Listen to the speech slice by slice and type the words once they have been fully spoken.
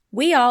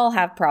We all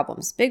have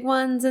problems, big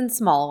ones and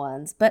small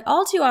ones, but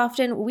all too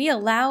often we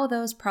allow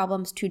those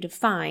problems to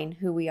define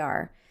who we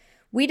are.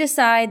 We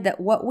decide that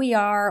what we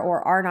are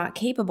or are not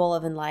capable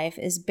of in life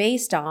is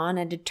based on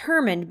and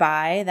determined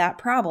by that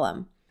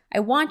problem. I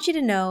want you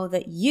to know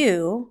that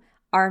you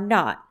are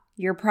not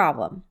your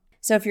problem.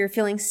 So if you're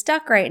feeling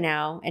stuck right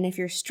now, and if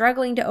you're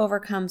struggling to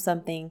overcome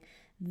something,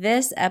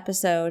 this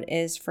episode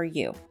is for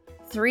you.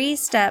 3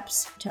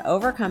 steps to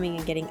overcoming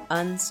and getting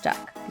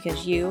unstuck,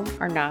 because you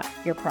are not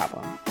your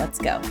problem. Let's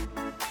go.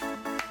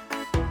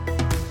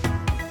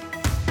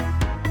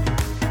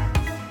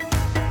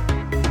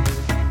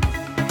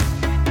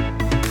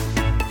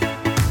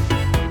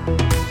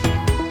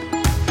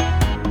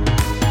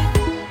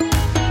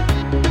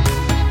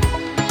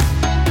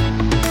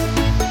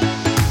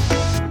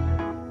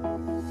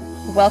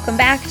 Welcome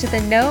back to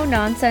the No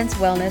Nonsense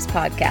Wellness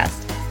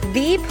Podcast,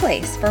 the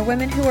place for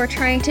women who are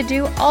trying to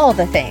do all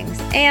the things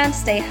and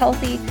stay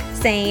healthy,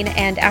 sane,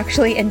 and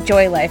actually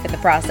enjoy life in the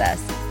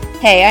process.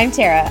 Hey, I'm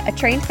Tara, a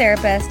trained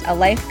therapist, a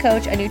life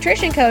coach, a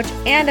nutrition coach,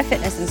 and a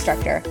fitness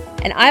instructor.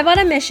 And I'm on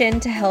a mission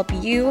to help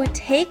you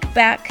take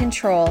back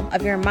control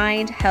of your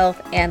mind,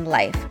 health, and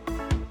life.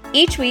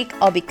 Each week,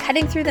 I'll be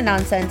cutting through the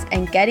nonsense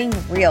and getting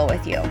real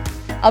with you.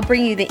 I'll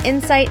bring you the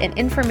insight and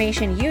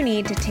information you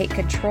need to take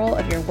control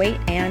of your weight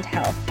and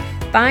health,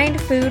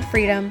 find food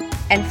freedom,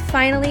 and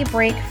finally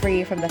break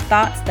free from the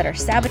thoughts that are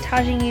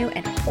sabotaging you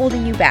and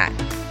holding you back.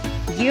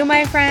 You,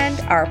 my friend,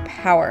 are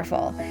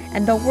powerful,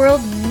 and the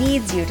world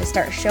needs you to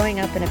start showing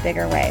up in a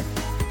bigger way.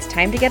 It's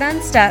time to get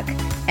unstuck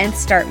and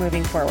start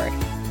moving forward.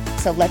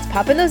 So let's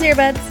pop in those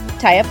earbuds,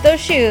 tie up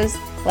those shoes,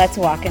 let's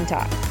walk and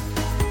talk.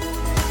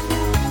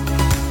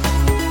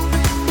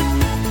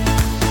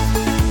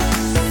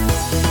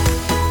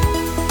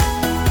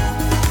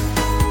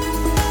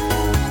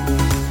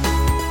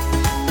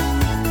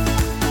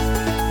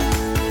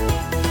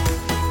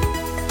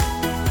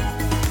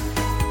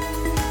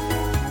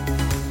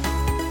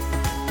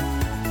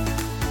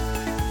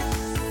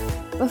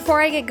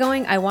 Before I get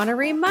going, I want to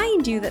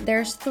remind you that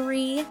there's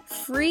 3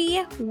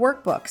 free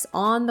workbooks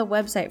on the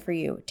website for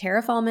you,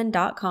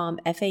 tarafaulman.com,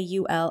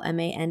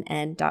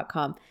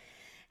 FAULMANN.com.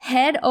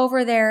 Head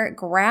over there,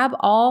 grab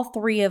all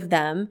 3 of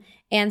them,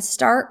 and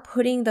start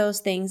putting those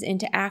things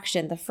into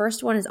action. The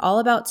first one is all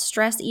about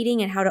stress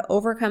eating and how to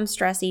overcome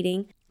stress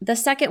eating. The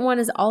second one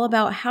is all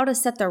about how to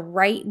set the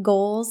right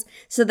goals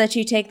so that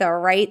you take the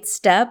right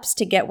steps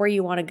to get where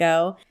you want to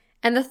go.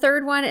 And the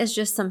third one is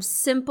just some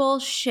simple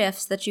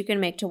shifts that you can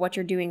make to what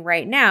you're doing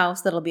right now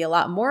so that it'll be a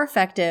lot more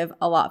effective,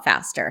 a lot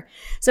faster.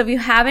 So if you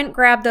haven't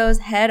grabbed those,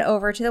 head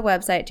over to the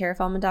website,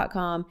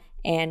 tarafaulman.com,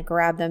 and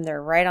grab them.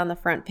 They're right on the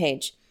front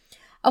page.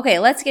 Okay,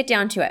 let's get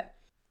down to it.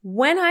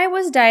 When I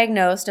was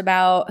diagnosed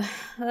about,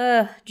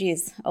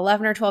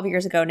 11 or 12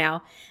 years ago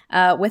now,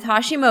 with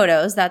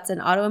Hashimoto's, that's an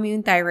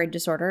autoimmune thyroid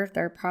disorder.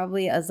 There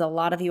probably is a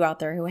lot of you out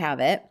there who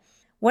have it.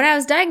 When I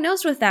was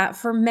diagnosed with that,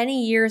 for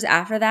many years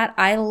after that,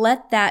 I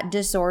let that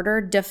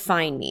disorder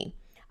define me.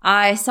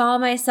 I saw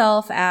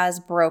myself as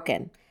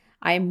broken.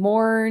 I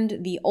mourned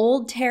the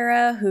old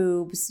Tara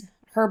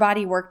her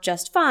body worked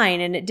just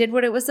fine and it did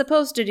what it was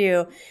supposed to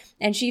do.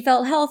 And she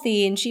felt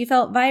healthy and she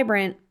felt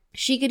vibrant.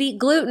 She could eat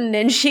gluten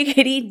and she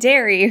could eat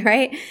dairy,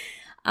 right?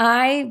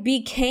 I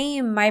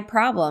became my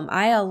problem.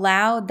 I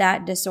allowed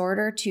that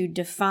disorder to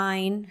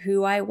define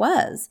who I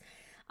was.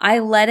 I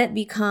let it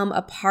become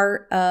a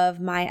part of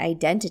my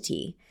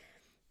identity.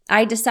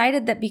 I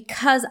decided that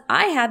because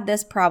I had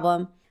this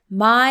problem,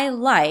 my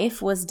life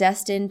was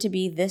destined to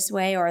be this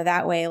way or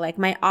that way. Like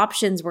my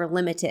options were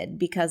limited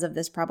because of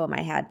this problem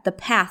I had. The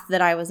path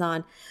that I was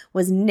on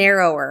was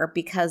narrower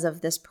because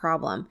of this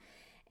problem.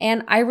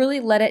 And I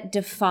really let it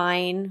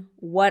define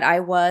what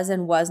I was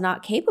and was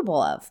not capable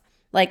of.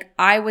 Like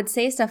I would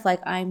say stuff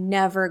like, I'm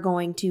never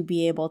going to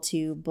be able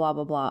to blah,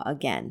 blah, blah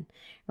again.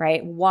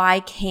 Right? Why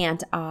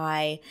can't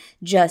I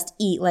just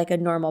eat like a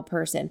normal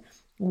person?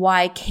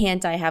 Why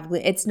can't I have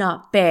gluten? It's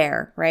not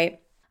fair, right?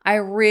 I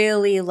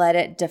really let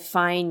it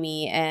define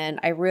me and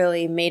I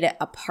really made it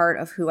a part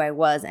of who I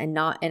was and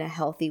not in a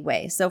healthy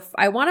way. So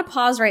I want to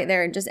pause right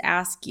there and just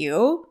ask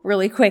you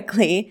really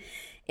quickly,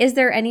 is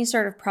there any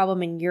sort of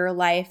problem in your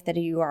life that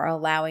you are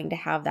allowing to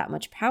have that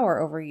much power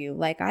over you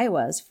like I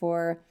was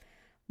for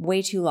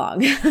way too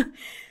long?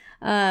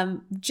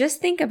 Just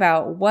think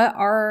about what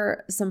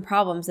are some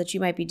problems that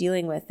you might be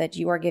dealing with that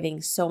you are giving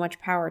so much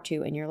power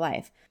to in your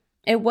life.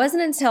 It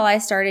wasn't until I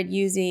started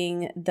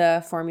using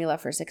the formula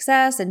for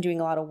success and doing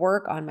a lot of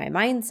work on my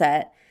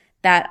mindset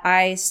that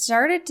I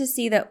started to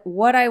see that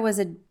what I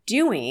was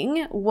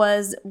doing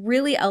was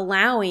really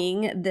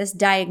allowing this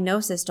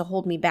diagnosis to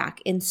hold me back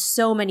in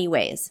so many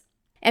ways.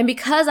 And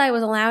because I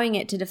was allowing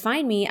it to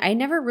define me, I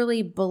never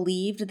really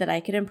believed that I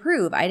could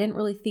improve. I didn't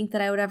really think that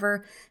I would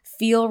ever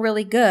feel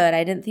really good.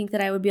 I didn't think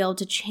that I would be able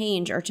to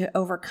change or to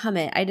overcome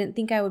it. I didn't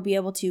think I would be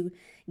able to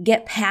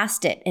get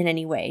past it in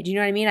any way. Do you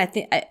know what I mean?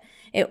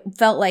 It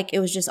felt like it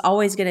was just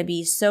always going to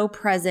be so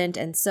present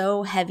and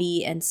so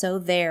heavy and so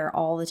there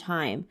all the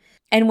time.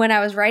 And when I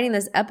was writing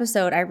this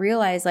episode, I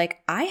realized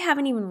like I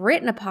haven't even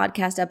written a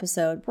podcast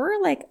episode.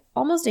 We're like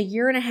almost a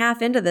year and a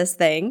half into this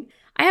thing.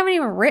 I haven't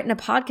even written a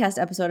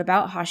podcast episode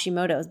about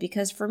Hashimoto's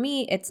because for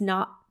me, it's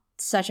not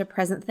such a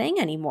present thing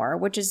anymore,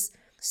 which is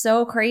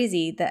so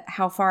crazy that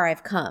how far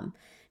I've come.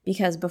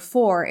 Because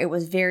before it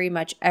was very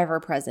much ever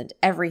present.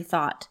 Every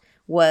thought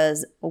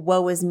was,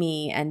 woe is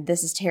me, and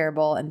this is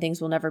terrible, and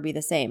things will never be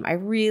the same. I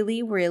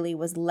really, really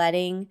was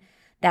letting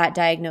that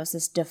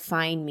diagnosis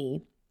define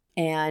me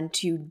and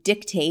to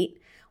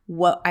dictate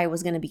what I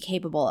was going to be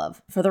capable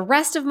of for the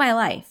rest of my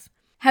life.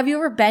 Have you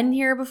ever been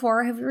here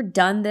before? Have you ever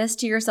done this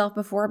to yourself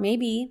before?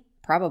 Maybe,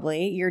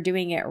 probably, you're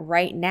doing it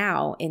right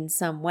now in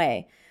some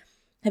way.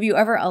 Have you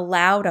ever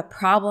allowed a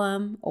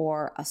problem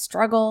or a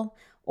struggle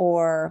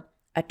or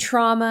a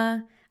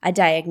trauma, a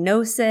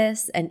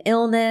diagnosis, an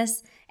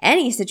illness,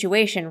 any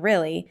situation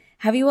really,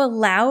 have you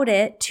allowed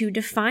it to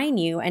define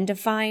you and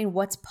define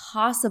what's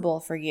possible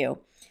for you?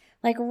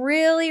 Like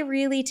really,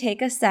 really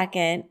take a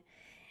second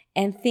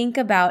and think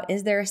about,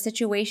 is there a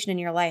situation in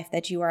your life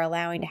that you are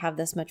allowing to have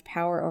this much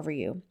power over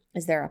you?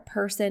 Is there a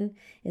person?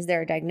 Is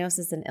there a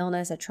diagnosis, an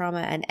illness, a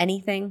trauma, and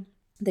anything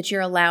that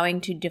you're allowing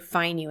to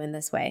define you in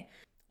this way?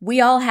 We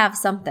all have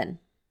something.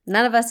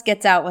 None of us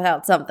gets out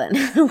without something.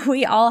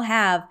 We all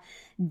have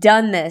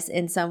done this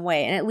in some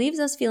way, and it leaves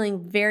us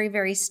feeling very,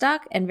 very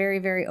stuck and very,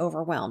 very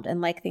overwhelmed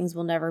and like things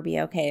will never be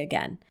okay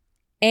again.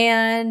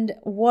 And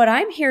what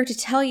I'm here to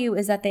tell you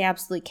is that they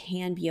absolutely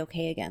can be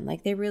okay again.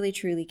 Like they really,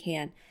 truly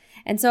can.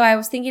 And so I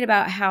was thinking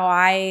about how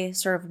I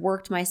sort of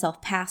worked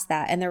myself past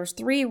that. And there was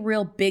 3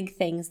 real big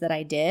things that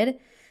I did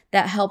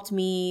that helped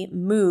me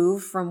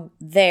move from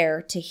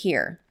there to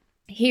here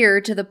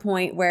to the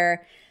point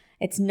where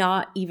it's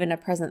not even a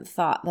present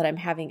thought that I'm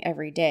having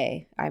every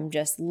day. I'm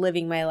just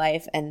living my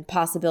life and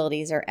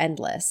possibilities are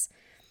endless.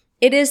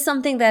 It is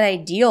something that I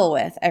deal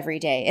with every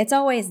day. It's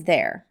always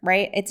there,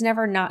 right? It's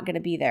never not going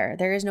to be there.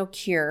 There is no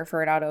cure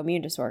for an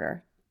autoimmune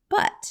disorder.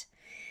 But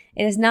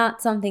it is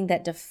not something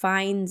that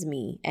defines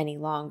me any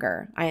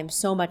longer. I am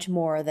so much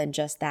more than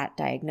just that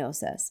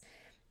diagnosis.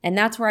 And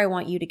that's where I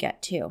want you to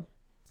get to.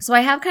 So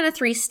I have kind of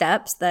 3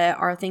 steps that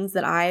are things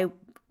that I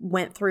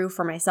went through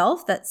for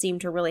myself that seem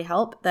to really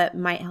help, that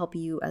might help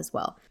you as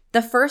well.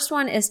 The first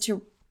one is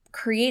to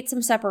create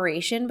some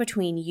separation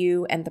between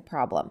you and the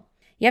problem.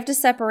 You have to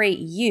separate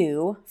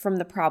you from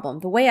the problem.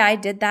 The way I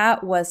did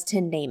that was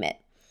to name it.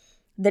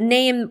 The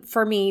name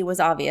for me was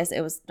obvious.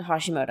 It was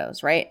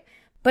Hashimoto's, right?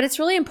 But it's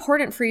really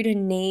important for you to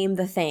name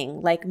the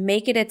thing, like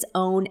make it its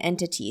own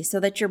entity so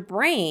that your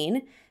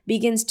brain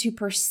begins to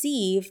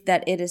perceive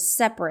that it is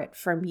separate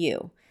from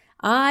you.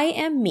 I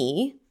am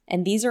me,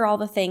 and these are all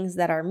the things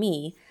that are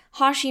me.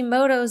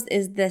 Hashimoto's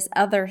is this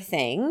other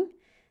thing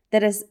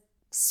that is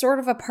sort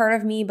of a part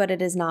of me, but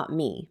it is not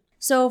me.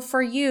 So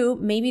for you,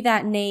 maybe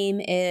that name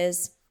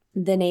is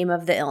the name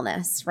of the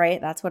illness, right?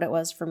 That's what it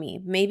was for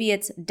me. Maybe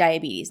it's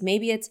diabetes.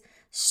 Maybe it's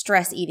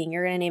stress eating.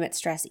 You're going to name it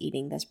stress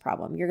eating, this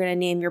problem. You're going to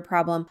name your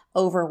problem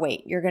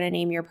overweight. You're going to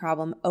name your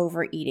problem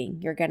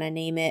overeating. You're going to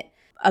name it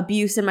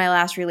abuse in my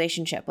last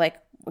relationship. Like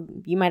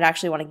you might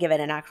actually want to give it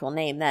an actual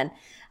name then.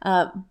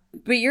 But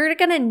you're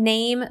going to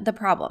name the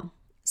problem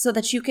so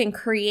that you can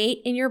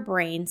create in your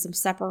brain some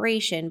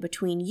separation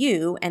between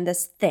you and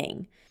this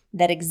thing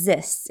that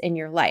exists in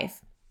your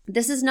life.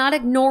 This is not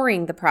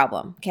ignoring the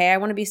problem, okay? I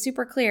want to be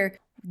super clear.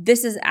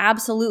 This is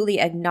absolutely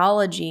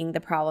acknowledging the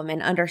problem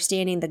and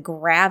understanding the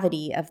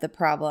gravity of the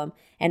problem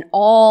and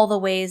all the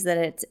ways that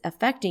it's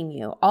affecting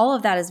you. All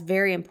of that is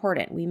very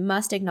important. We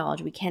must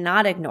acknowledge. We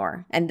cannot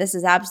ignore. And this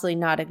is absolutely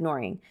not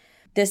ignoring.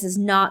 This is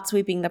not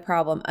sweeping the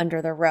problem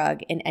under the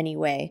rug in any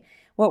way.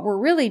 What we're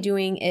really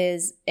doing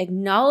is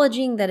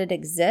acknowledging that it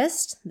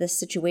exists, this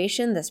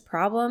situation, this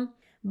problem,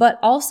 but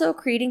also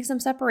creating some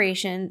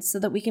separation so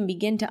that we can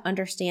begin to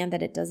understand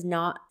that it does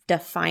not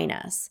define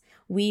us.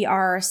 We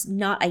are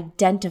not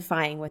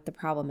identifying with the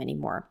problem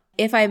anymore.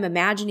 If I'm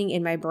imagining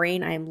in my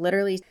brain, I am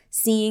literally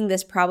seeing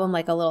this problem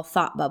like a little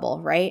thought bubble,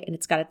 right? And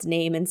it's got its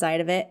name inside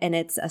of it, and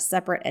it's a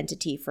separate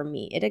entity from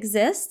me. It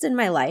exists in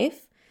my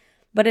life,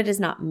 but it is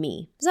not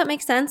me. Does that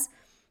make sense?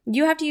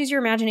 You have to use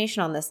your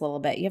imagination on this a little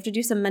bit. You have to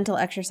do some mental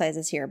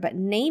exercises here, but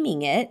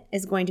naming it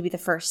is going to be the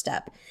first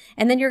step.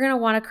 And then you're going to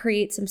want to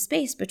create some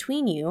space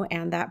between you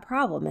and that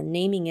problem, and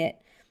naming it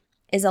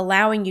is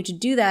allowing you to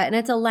do that, and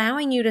it's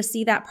allowing you to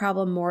see that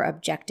problem more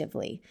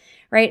objectively,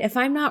 right? If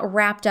I'm not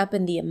wrapped up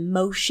in the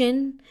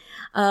emotion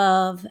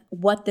of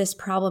what this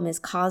problem is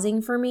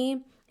causing for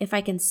me, if I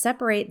can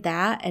separate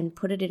that and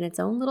put it in its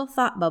own little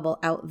thought bubble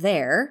out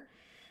there,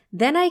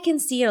 then I can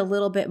see it a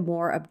little bit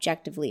more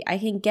objectively. I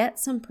can get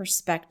some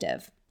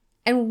perspective.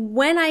 And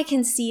when I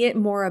can see it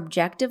more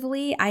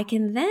objectively, I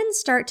can then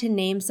start to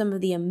name some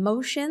of the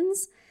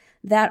emotions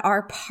that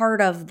are part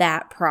of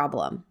that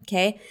problem,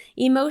 okay?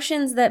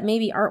 Emotions that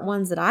maybe aren't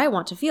ones that I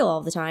want to feel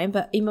all the time,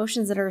 but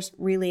emotions that are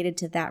related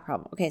to that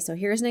problem. Okay, so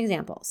here's an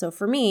example. So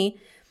for me,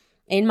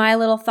 in my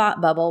little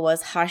thought bubble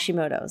was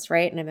Hashimoto's,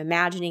 right? And I'm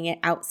imagining it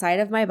outside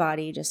of my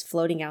body, just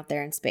floating out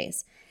there in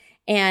space.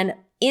 And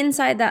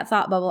inside that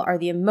thought bubble are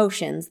the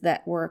emotions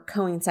that were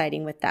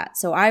coinciding with that.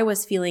 So I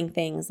was feeling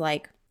things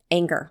like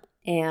anger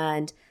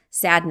and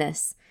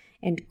sadness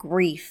and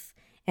grief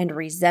and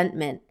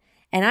resentment.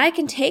 And I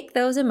can take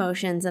those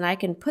emotions and I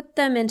can put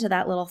them into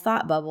that little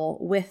thought bubble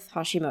with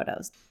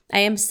Hashimoto's. I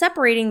am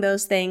separating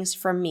those things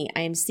from me.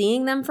 I am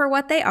seeing them for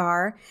what they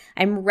are.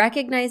 I'm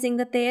recognizing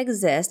that they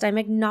exist. I'm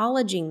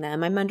acknowledging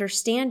them. I'm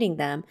understanding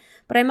them.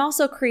 But I'm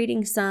also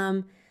creating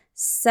some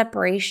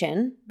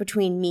separation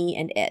between me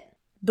and it.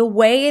 The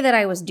way that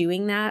I was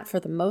doing that for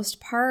the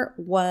most part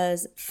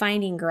was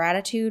finding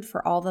gratitude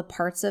for all the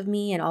parts of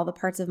me and all the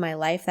parts of my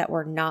life that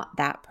were not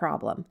that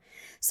problem.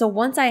 So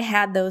once I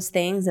had those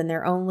things in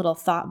their own little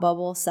thought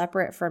bubble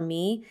separate from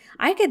me,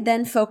 I could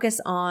then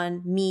focus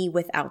on me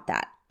without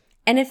that.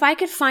 And if I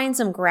could find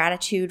some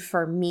gratitude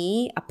for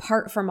me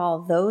apart from all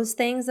those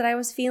things that I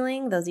was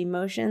feeling, those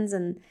emotions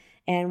and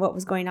what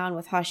was going on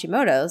with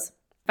Hashimoto's,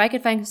 if I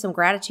could find some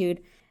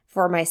gratitude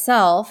for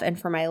myself and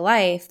for my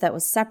life that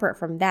was separate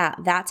from that,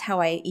 that's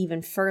how I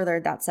even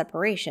furthered that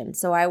separation.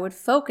 So I would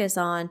focus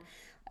on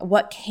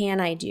what can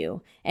I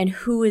do and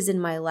who is in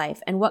my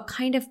life and what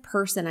kind of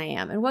person I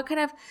am and what kind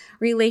of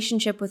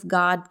relationship with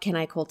God can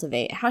I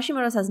cultivate.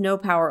 Hashimoto's has no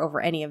power over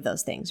any of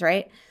those things,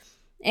 right?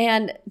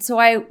 And so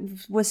I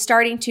was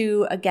starting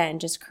to, again,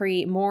 just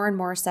create more and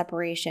more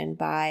separation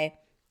by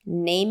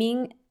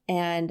naming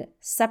and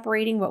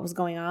separating what was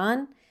going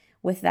on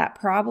with that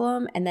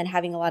problem and then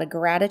having a lot of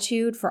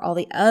gratitude for all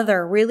the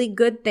other really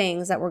good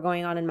things that were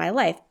going on in my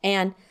life.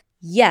 And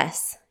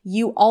yes,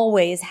 you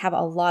always have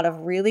a lot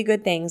of really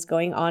good things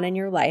going on in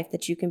your life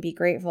that you can be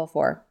grateful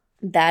for.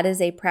 That is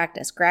a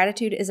practice.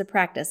 Gratitude is a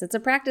practice. It's a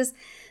practice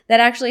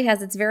that actually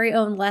has its very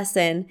own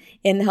lesson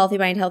in the Healthy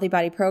Mind, Healthy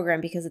Body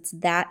program because it's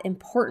that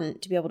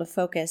important to be able to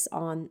focus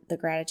on the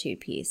gratitude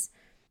piece.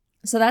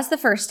 So that's the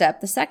first step.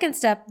 The second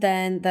step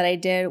then that I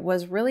did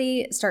was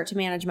really start to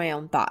manage my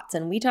own thoughts.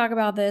 And we talk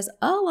about this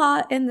a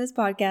lot in this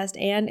podcast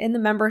and in the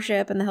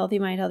membership and the Healthy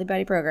Mind, Healthy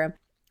Body program.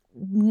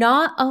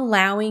 Not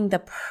allowing the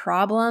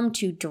problem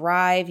to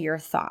drive your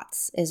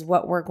thoughts is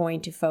what we're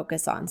going to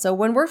focus on. So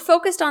when we're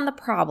focused on the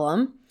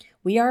problem,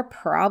 we are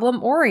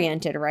problem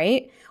oriented,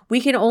 right? We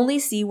can only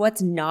see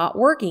what's not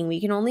working. We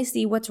can only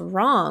see what's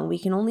wrong. We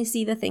can only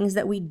see the things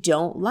that we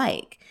don't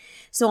like.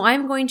 So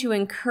I'm going to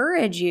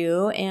encourage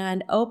you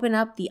and open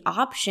up the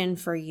option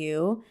for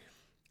you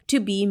to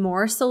be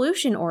more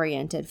solution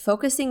oriented,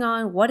 focusing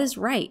on what is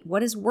right,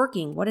 what is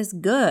working, what is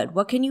good,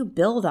 what can you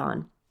build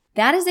on.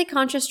 That is a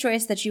conscious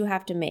choice that you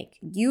have to make.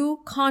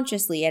 You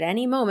consciously at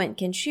any moment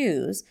can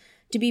choose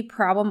to be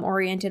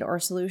problem-oriented or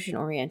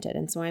solution-oriented.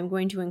 And so I'm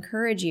going to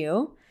encourage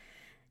you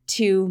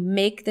to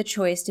make the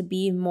choice to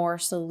be more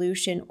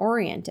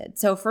solution-oriented.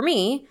 So for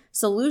me,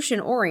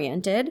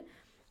 solution-oriented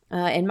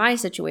in my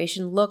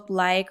situation looked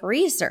like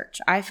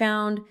research. I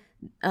found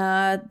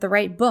the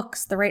right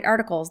books, the right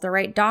articles, the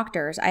right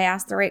doctors. I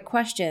asked the right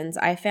questions.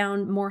 I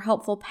found more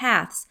helpful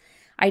paths.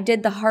 I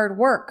did the hard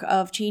work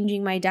of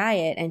changing my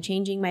diet and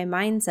changing my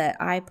mindset.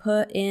 I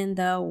put in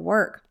the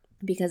work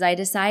because I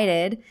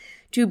decided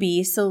to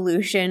be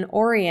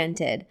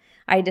solution-oriented.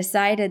 I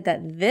decided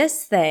that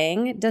this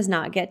thing does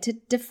not get to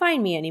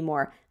define me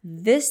anymore.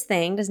 This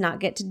thing does not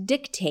get to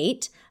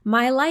dictate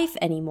my life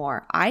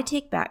anymore. I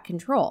take back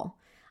control.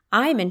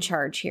 I'm in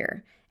charge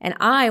here, and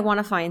I want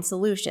to find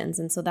solutions,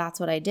 and so that's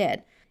what I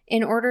did.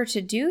 In order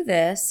to do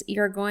this,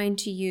 you're going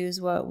to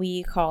use what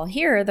we call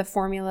here the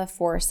formula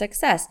for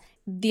success.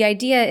 The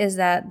idea is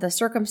that the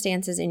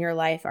circumstances in your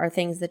life are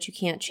things that you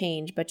can't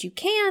change, but you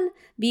can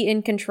be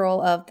in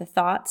control of the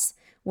thoughts,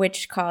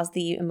 which cause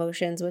the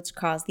emotions, which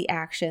cause the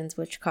actions,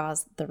 which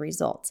cause the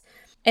results.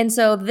 And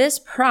so this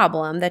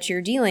problem that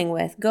you're dealing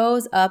with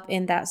goes up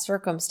in that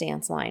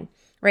circumstance line,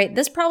 right?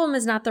 This problem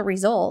is not the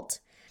result.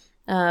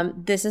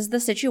 This is the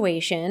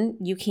situation.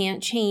 You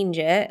can't change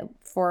it.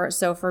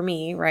 So for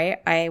me,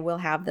 right, I will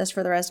have this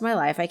for the rest of my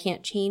life. I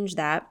can't change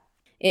that.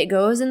 It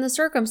goes in the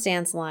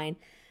circumstance line.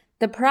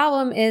 The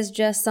problem is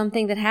just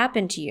something that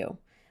happened to you.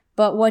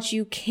 But what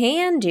you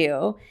can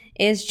do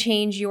is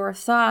change your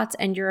thoughts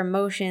and your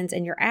emotions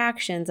and your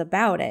actions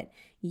about it.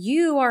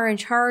 You are in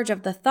charge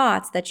of the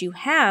thoughts that you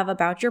have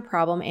about your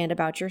problem and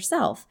about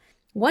yourself.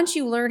 Once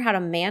you learn how to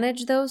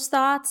manage those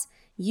thoughts,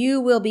 you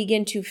will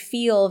begin to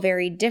feel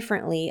very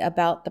differently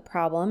about the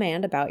problem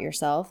and about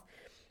yourself.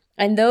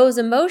 And those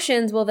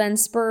emotions will then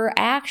spur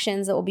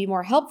actions that will be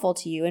more helpful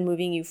to you in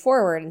moving you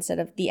forward instead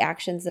of the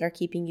actions that are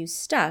keeping you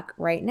stuck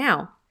right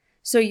now.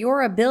 So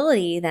your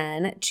ability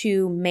then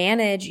to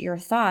manage your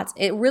thoughts,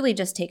 it really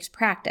just takes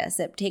practice.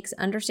 It takes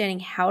understanding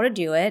how to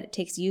do it. It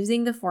takes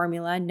using the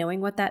formula, knowing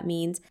what that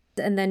means,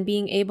 and then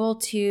being able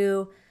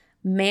to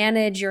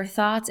manage your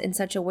thoughts in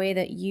such a way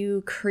that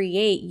you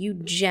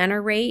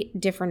generate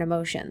different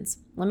emotions.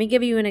 Let me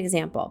give you an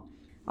example.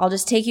 I'll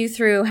just take you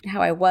through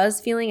how I was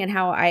feeling and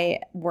how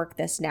I work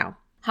this now.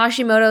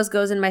 Hashimoto's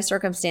goes in my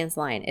circumstance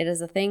line. It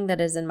is a thing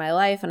that is in my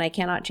life and I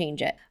cannot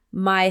change it.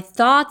 My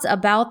thoughts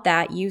about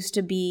that used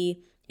to be,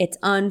 it's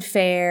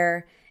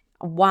unfair,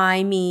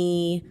 why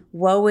me,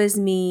 woe is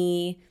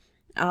me,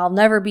 I'll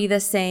never be the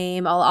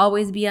same. I'll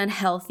always be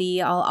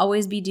unhealthy. I'll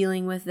always be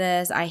dealing with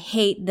this. I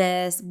hate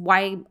this.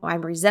 Why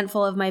I'm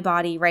resentful of my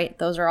body, right?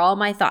 Those are all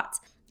my thoughts.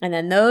 And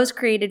then those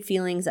created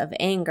feelings of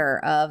anger,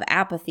 of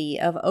apathy,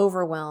 of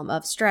overwhelm,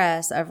 of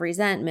stress, of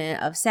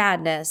resentment, of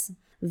sadness.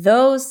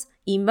 Those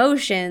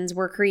emotions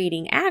were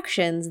creating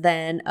actions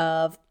then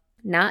of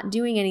not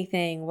doing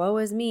anything. Woe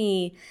is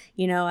me.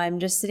 I'm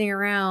just sitting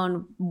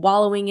around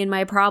wallowing in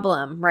my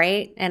problem,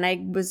 right? And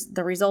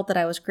the result that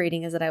I was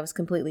creating is that I was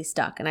completely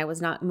stuck and I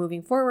was not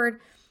moving forward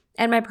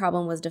and my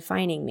problem was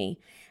defining me.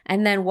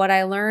 And then what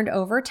I learned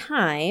over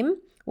time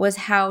was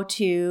how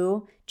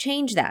to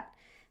change that.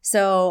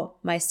 So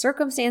my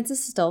circumstance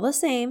is still the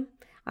same.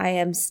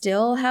 I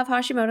still have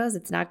Hashimoto's.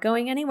 It's not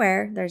going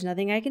anywhere. There's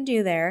nothing I can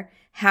do there.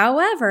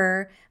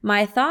 However,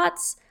 my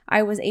thoughts,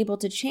 I was able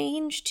to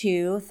change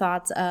to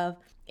thoughts of,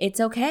 it's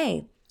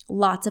okay.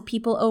 Lots of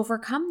people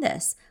overcome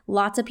this.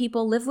 Lots of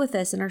people live with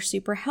this and are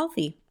super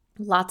healthy.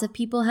 Lots of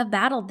people have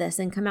battled this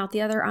and come out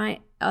the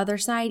other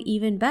side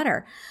even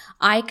better.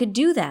 I could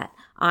do that.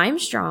 I'm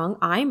strong.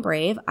 I'm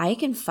brave. I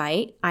can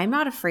fight. I'm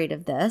not afraid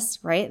of this,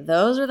 right?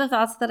 Those are the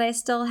thoughts that I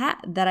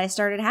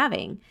started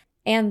having.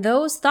 And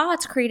those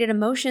thoughts created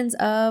emotions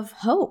of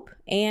hope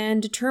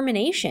and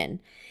determination.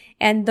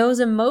 And those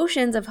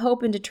emotions of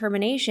hope and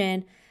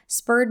determination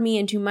spurred me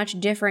into much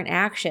different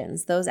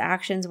actions. Those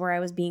actions where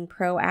I was being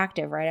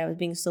proactive, right? I was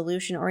being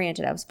solution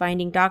oriented. I was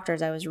finding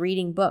doctors. I was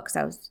reading books.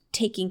 I was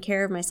taking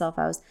care of myself.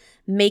 I was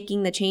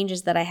making the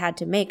changes that I had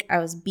to make. I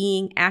was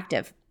being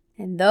active.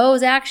 And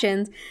those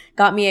actions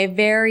got me a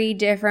very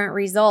different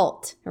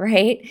result,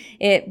 right?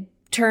 It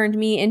turned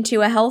me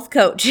into a health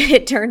coach.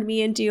 It turned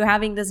me into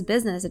having this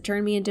business. It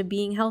turned me into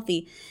being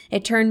healthy.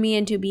 It turned me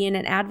into being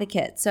an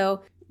advocate.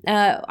 So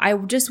I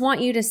just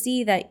want you to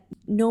see that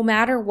no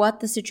matter what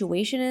the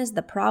situation is,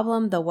 the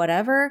problem, the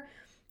whatever,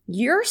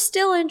 you're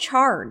still in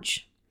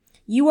charge.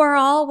 You are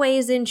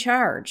always in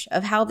charge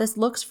of how this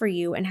looks for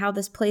you and how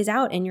this plays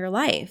out in your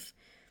life.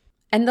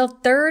 And the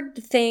third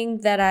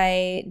thing that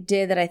I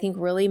did that I think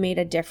really made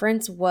a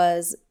difference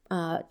was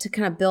to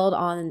kind of build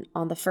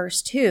on the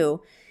first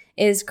two,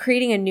 is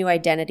creating a new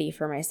identity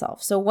for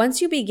myself. So once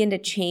you begin to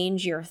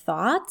change your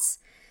thoughts,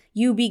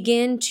 you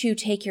begin to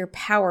take your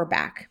power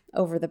back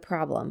over the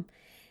problem.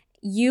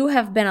 You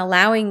have been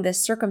allowing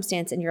this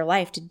circumstance in your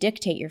life to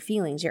dictate your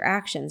feelings, your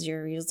actions,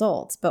 your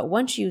results. But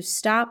once you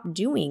stop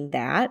doing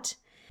that,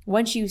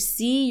 once you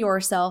see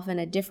yourself in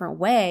a different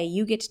way,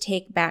 you get to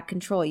take back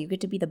control. You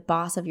get to be the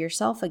boss of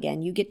yourself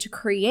again. You get to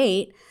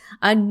create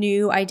a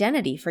new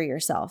identity for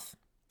yourself.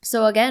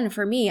 So again,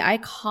 for me, I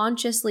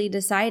consciously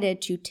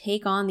decided to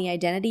take on the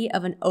identity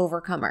of an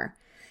overcomer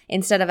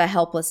instead of a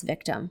helpless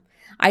victim.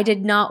 I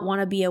did not want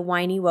to be a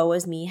whiny, woe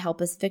is me,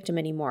 helpless victim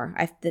anymore.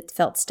 It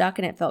felt stuck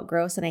and it felt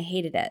gross and I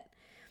hated it.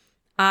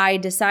 I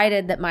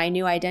decided that my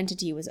new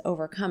identity was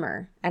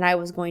overcomer and I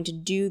was going to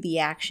do the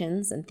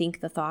actions and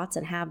think the thoughts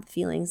and have the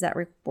feelings that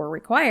were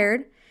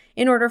required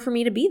in order for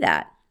me to be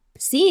that.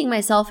 Seeing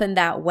myself in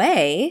that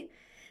way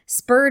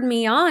spurred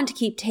me on to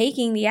keep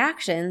taking the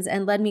actions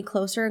and led me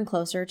closer and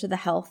closer to the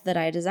health that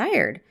I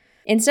desired.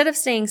 Instead of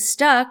staying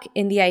stuck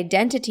in the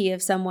identity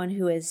of someone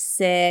who is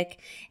sick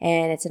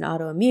and it's an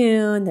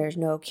autoimmune, there's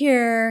no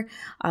cure,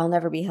 I'll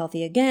never be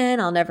healthy again,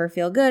 I'll never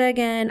feel good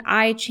again,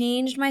 I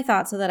changed my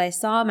thoughts so that I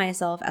saw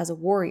myself as a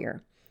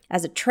warrior,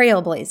 as a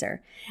trailblazer,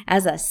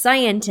 as a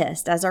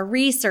scientist, as a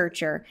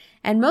researcher,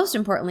 and most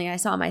importantly, I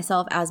saw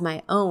myself as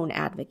my own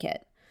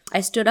advocate.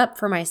 I stood up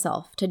for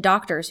myself to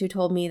doctors who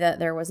told me that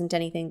there wasn't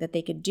anything that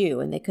they could do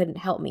and they couldn't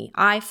help me.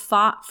 I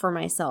fought for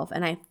myself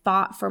and I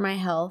fought for my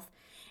health.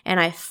 And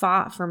I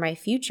fought for my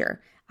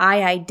future.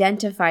 I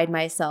identified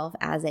myself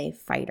as a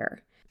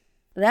fighter.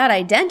 That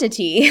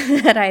identity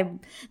that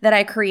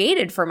I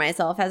created for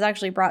myself has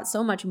actually brought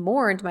so much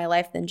more into my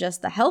life than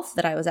just the health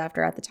that I was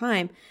after at the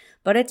time,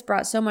 but it's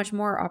brought so much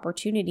more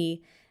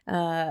opportunity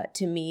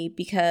to me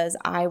because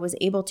I was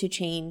able to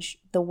change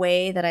the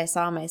way that I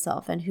saw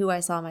myself and who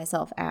I saw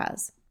myself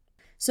as.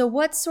 So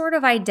what sort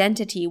of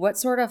identity, what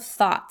sort of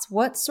thoughts,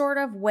 what sort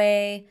of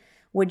way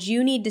would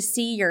you need to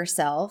see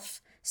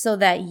yourself so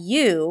that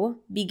you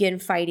begin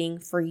fighting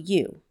for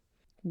you?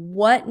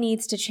 What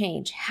needs to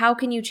change? How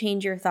can you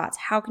change your thoughts?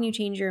 How can you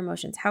change your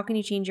emotions? How can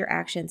you change your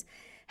actions?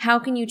 How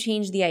can you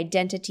change the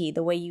identity,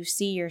 the way you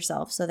see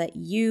yourself, so that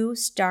you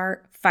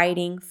start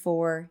fighting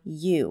for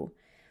you?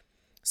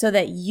 So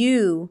that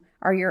you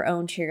are your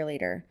own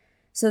cheerleader,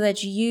 so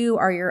that you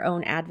are your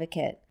own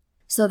advocate,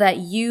 so that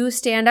you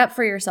stand up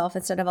for yourself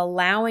instead of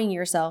allowing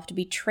yourself to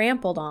be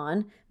trampled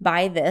on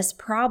by this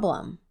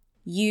problem.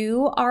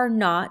 You are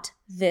not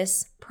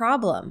this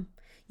problem.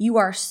 You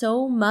are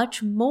so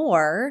much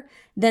more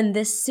than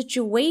this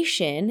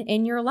situation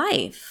in your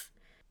life.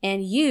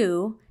 And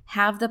you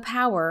have the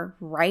power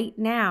right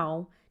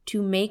now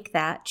to make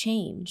that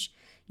change.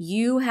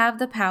 You have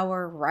the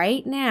power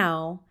right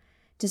now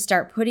to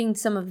start putting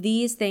some of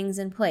these things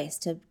in place,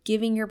 to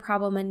giving your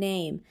problem a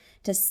name,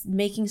 to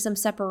making some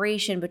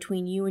separation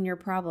between you and your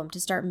problem, to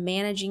start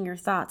managing your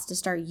thoughts, to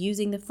start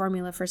using the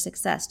formula for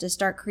success, to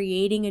start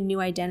creating a new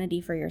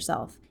identity for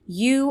yourself.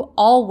 You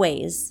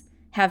always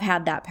have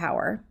had that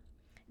power.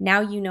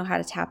 Now you know how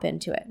to tap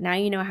into it. Now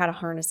you know how to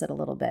harness it a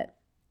little bit.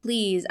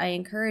 Please, I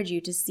encourage you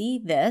to see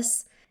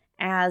this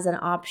as an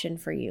option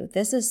for you.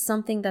 This is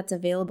something that's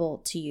available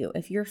to you.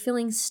 If you're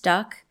feeling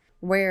stuck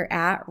where you're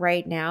at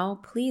right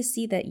now, please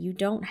see that you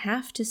don't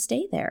have to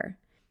stay there.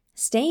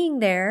 Staying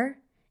there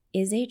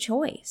is a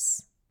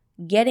choice.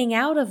 Getting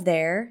out of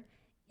there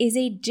is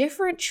a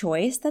different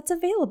choice that's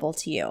available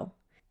to you.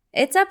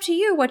 It's up to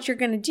you what you're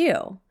going to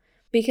do,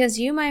 because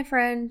you, my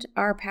friend,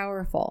 are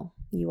powerful.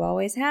 You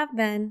always have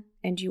been,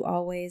 and you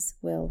always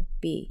will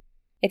be.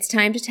 It's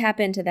time to tap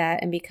into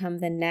that and become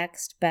the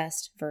next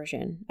best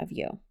version of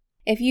you.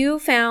 If you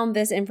found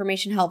this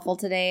information helpful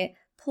today,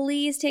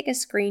 please take a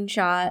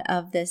screenshot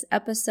of this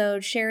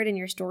episode, share it in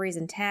your stories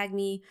and tag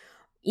me,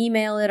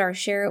 email it or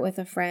share it with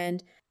a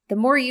friend. The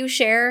more you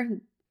share,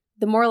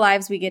 the more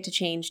lives we get to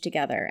change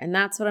together. And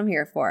that's what I'm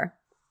here for.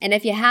 And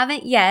if you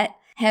haven't yet,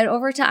 head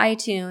over to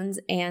iTunes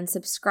and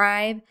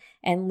subscribe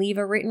and leave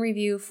a written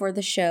review for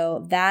the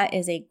show. That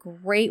is a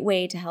great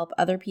way to help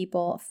other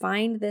people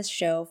find this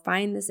show,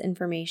 find this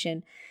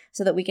information,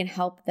 so that we can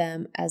help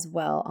them as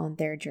well on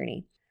their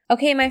journey.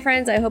 Okay, my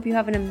friends, I hope you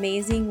have an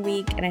amazing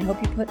week, and I hope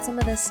you put some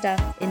of this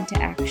stuff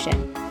into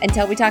action.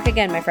 Until we talk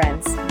again, my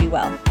friends, be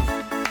well.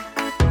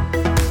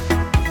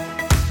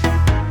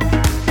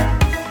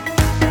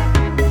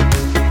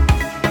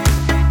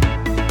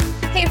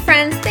 Hey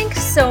friends,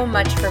 thanks so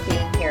much for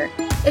being here.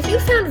 If you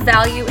found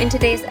value in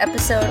today's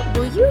episode,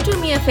 will you do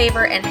me a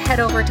favor and head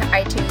over to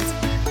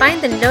iTunes,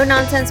 find the No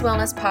Nonsense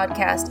Wellness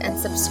Podcast, and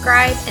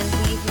subscribe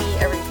and leave me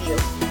a review.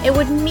 It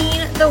would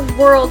mean the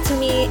world to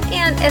me,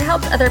 and it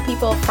helps other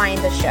people find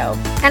the show.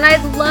 And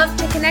I'd love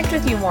to connect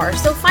with you more,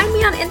 so find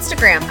me on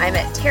Instagram. I'm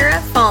at Tara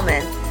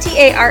Faulmann,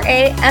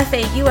 TaraFaulmann.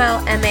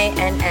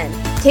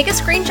 Take a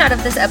screenshot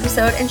of this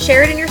episode and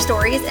share it in your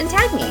stories and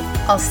tag me.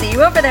 I'll see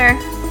you over there.